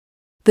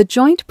The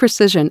Joint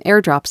Precision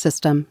Airdrop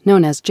System,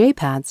 known as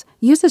JPADS,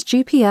 uses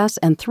GPS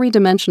and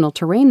three-dimensional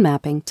terrain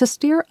mapping to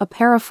steer a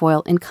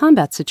parafoil in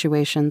combat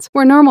situations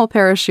where normal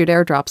parachute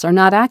airdrops are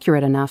not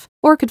accurate enough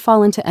or could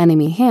fall into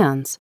enemy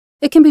hands.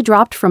 It can be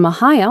dropped from a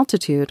high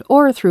altitude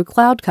or through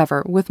cloud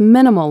cover with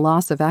minimal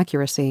loss of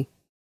accuracy.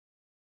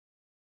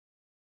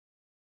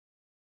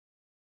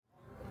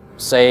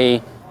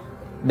 Say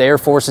the Air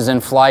Force is in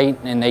flight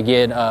and they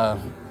get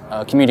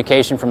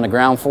communication from the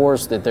ground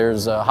force that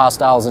there's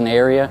hostiles in the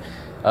area.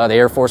 The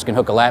Air Force can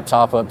hook a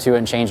laptop up to it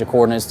and change the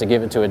coordinates to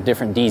give it to a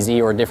different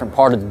DZ or a different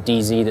part of the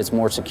DZ that's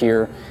more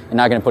secure and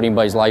not going to put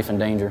anybody's life in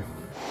danger.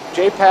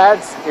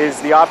 JPADS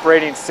is the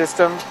operating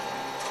system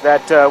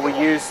that we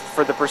use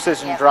for the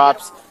precision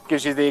drops.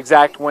 Gives you the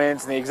exact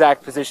winds and the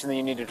exact position that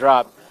you need to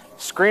drop.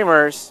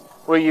 Screamers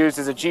we use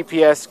as a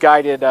GPS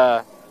guided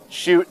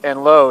shoot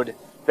and load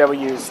that we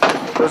use.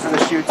 Those are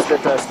the chutes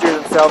that steer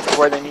themselves to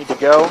where they need to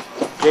go.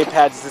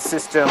 JPADS is the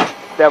system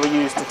that we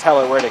use to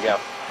tell it where to go.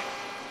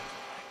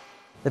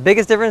 The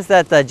biggest difference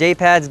that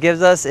JPADS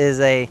gives us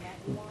is a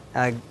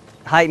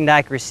heightened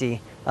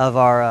accuracy of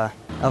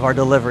our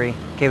delivery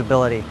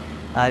capability.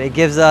 It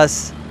gives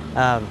us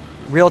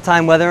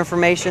real-time weather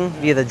information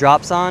via the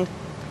drop sonde,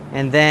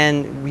 and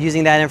then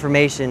using that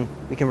information,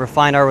 we can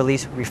refine our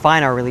release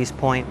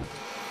point.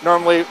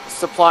 Normally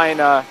supplying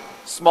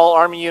small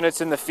Army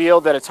units in the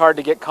field that it's hard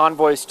to get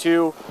convoys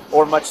to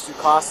or much too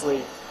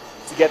costly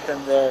to get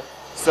them there.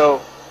 So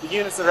the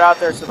units that are out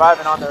there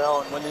surviving on their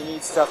own, when they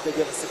need stuff, they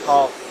give us a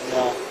call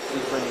and we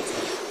bring it to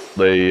them.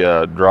 They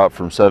dropped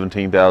from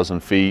 17,000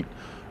 feet,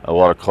 a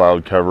lot of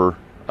cloud cover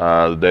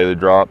the day they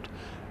dropped,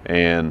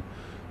 and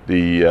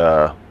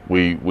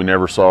we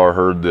never saw or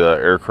heard the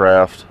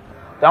aircraft.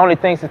 The only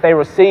things that they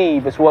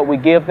receive is what we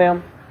give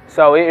them,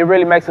 so it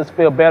really makes us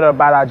feel better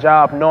about our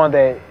job, knowing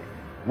that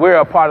we're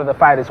a part of the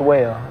fight as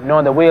well,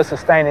 knowing that we're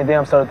sustaining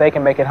them so that they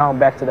can make it home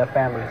back to their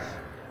families.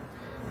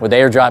 With the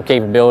airdrop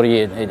capability,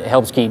 it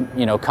helps keep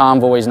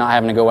convoys not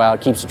having to go out,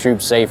 keeps the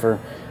troops safer,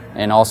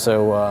 and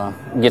also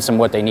gets them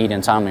what they need in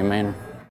a timely manner.